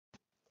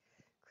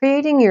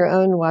Creating your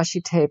own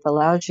washi tape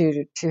allows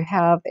you to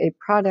have a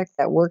product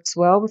that works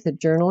well with the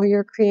journal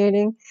you're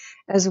creating,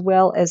 as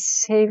well as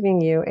saving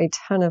you a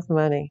ton of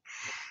money.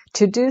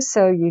 To do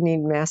so, you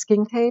need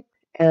masking tape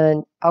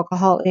and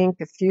alcohol ink,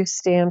 a few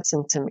stamps,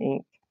 and some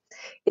ink.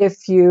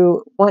 If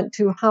you want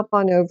to hop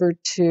on over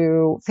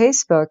to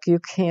Facebook, you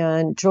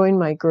can join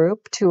my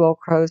group, Two Old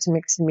Crows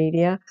Mixed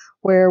Media,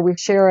 where we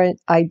share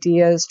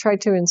ideas, try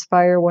to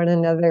inspire one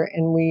another,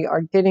 and we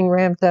are getting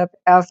ramped up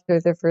after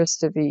the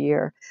first of the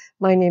year.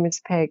 My name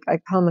is Peg. I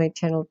call my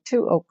channel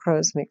Two Old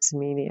Crows Mixed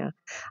Media.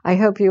 I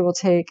hope you will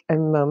take a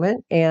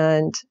moment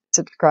and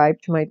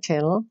subscribe to my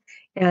channel.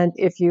 And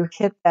if you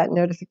hit that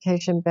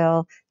notification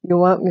bell, you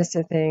won't miss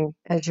a thing,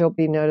 as you'll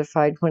be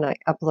notified when I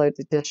upload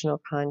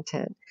additional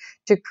content.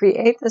 To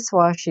create this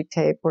washi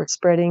tape, we're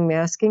spreading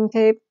masking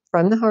tape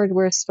from the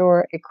hardware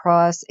store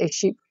across a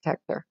sheet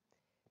protector.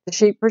 The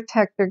sheet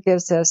protector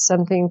gives us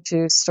something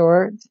to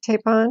store the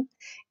tape on,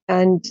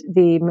 and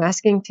the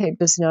masking tape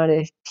does not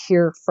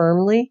adhere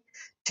firmly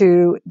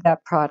to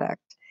that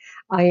product.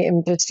 I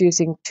am just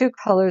using two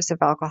colors of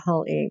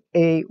alcohol ink,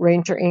 a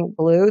Ranger ink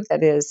blue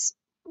that is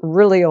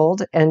really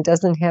old and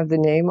doesn't have the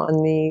name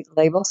on the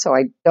label, so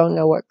I don't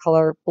know what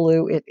color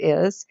blue it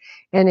is,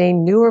 and a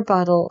newer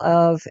bottle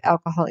of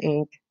alcohol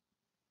ink,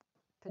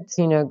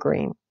 Patina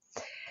Green.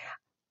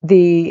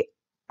 The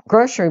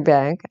grocery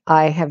bag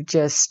I have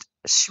just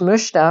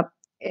smushed up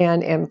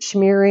and am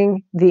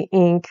smearing the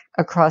ink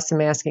across the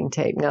masking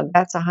tape. Now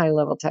that's a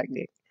high-level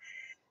technique.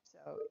 So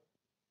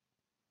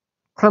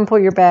crumple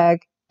your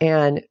bag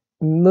and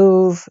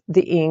move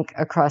the ink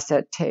across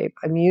that tape.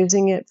 I'm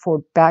using it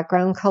for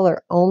background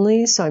color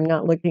only, so I'm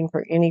not looking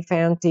for any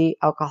fancy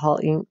alcohol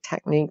ink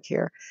technique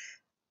here.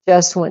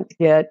 Just want to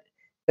get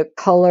the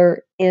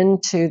color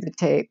into the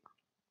tape.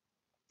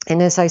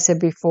 And as I said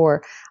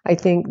before, I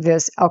think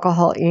this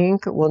alcohol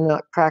ink will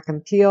not crack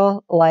and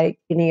peel like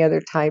any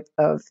other type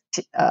of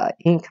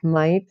ink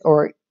might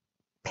or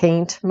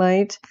paint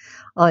might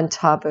on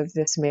top of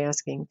this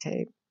masking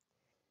tape.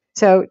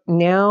 So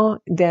now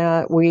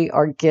that we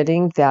are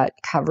getting that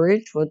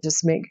coverage, we'll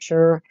just make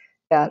sure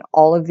that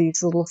all of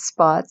these little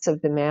spots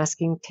of the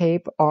masking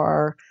tape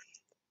are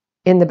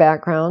in the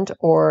background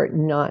or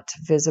not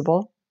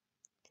visible.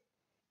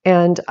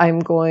 And I'm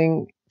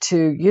going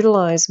to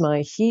utilize my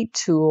heat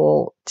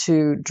tool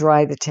to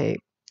dry the tape.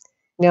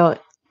 Now,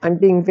 I'm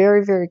being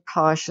very, very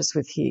cautious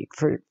with heat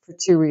for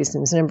two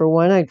reasons. Number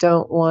one, I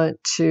don't want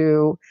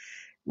to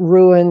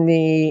ruin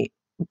the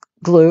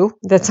glue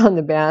that's on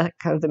the back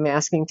of the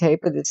masking tape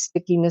or the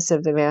stickiness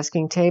of the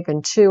masking tape.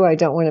 And two, I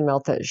don't want to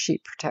melt that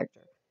sheet protector.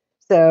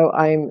 So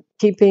I'm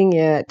keeping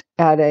it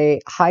at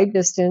a high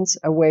distance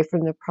away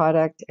from the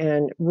product,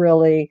 and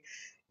really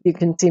you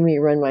can see me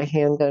run my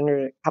hand under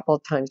it a couple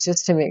of times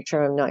just to make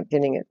sure I'm not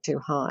getting it too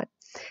hot.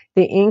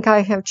 The ink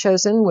I have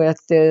chosen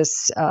with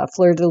this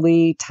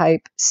fleur-de-lis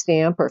type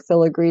stamp or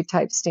filigree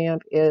type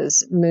stamp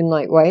is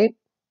Moonlight White.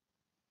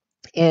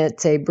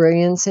 It's a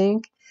brilliance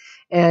ink,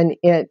 and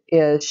it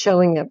is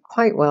showing up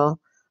quite well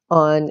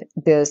on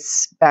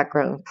this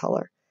background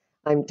color.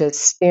 I'm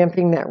just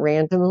stamping that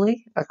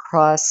randomly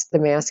across the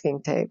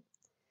masking tape.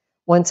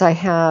 Once I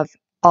have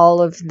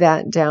all of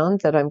that down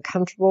that I'm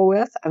comfortable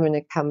with, I'm going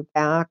to come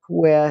back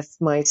with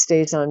my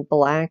Stays On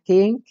Black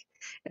ink,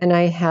 and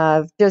I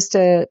have just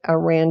a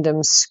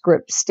random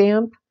script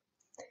stamp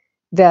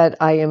that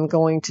I am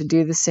going to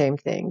do the same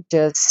thing.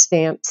 Just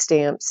stamp,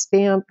 stamp,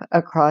 stamp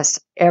across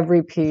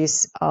every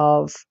piece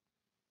of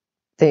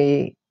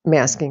the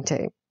masking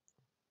tape.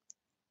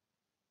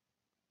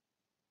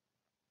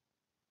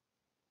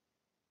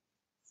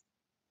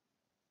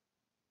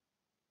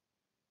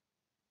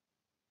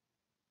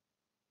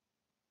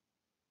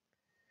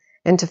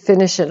 And to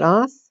finish it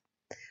off,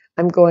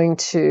 I'm going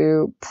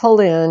to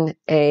pull in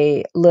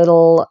a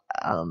little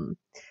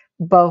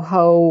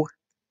boho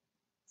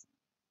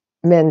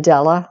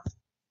mandala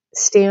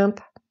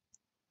stamp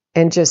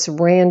and just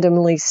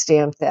randomly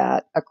stamp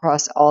that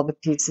across all the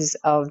pieces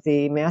of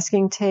the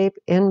masking tape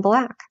in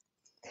black.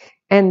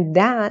 And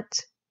that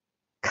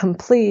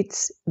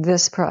completes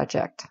this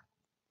project.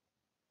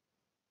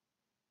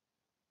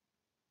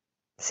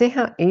 See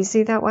how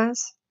easy that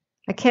was?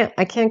 I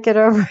can't get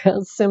over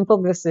how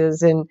simple this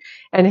is and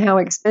how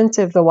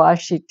expensive the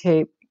washi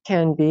tape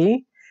can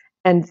be.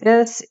 And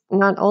this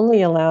not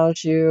only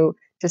allows you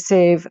to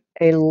save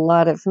a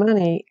lot of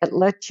money, it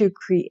lets you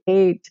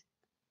create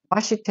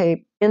washi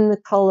tape in the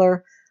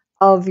color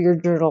of your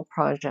journal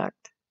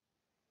project.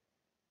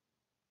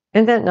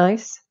 Isn't that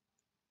nice?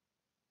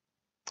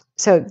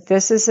 So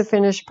this is the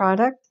finished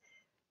product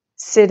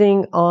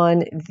sitting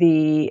on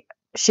the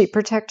sheet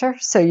protector,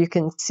 so you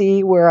can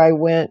see where I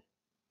went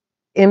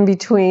in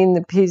between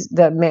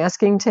the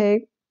masking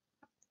tape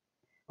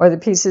or the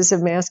pieces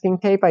of masking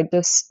tape. I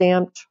just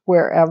stamped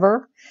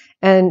wherever,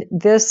 and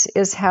this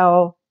is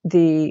how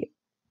the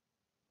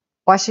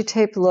washi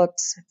tape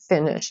looks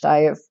finished.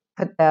 I have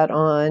put that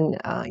on,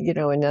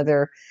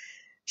 another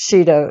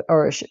sheet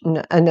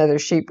another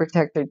sheet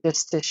protector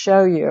just to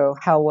show you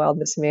how well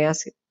this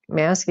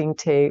masking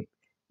tape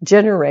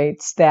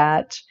generates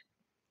that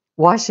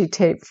washi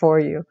tape for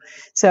you.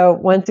 So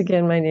once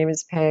again, my name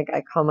is Peg.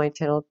 I call my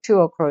channel Two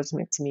Old Crows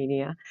Mixed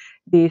Media.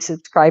 The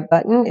subscribe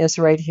button is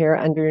right here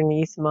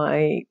underneath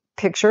my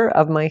picture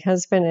of my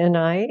husband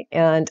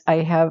and I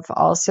have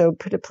also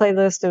put a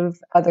playlist of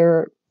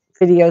other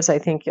videos I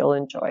think you'll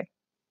enjoy.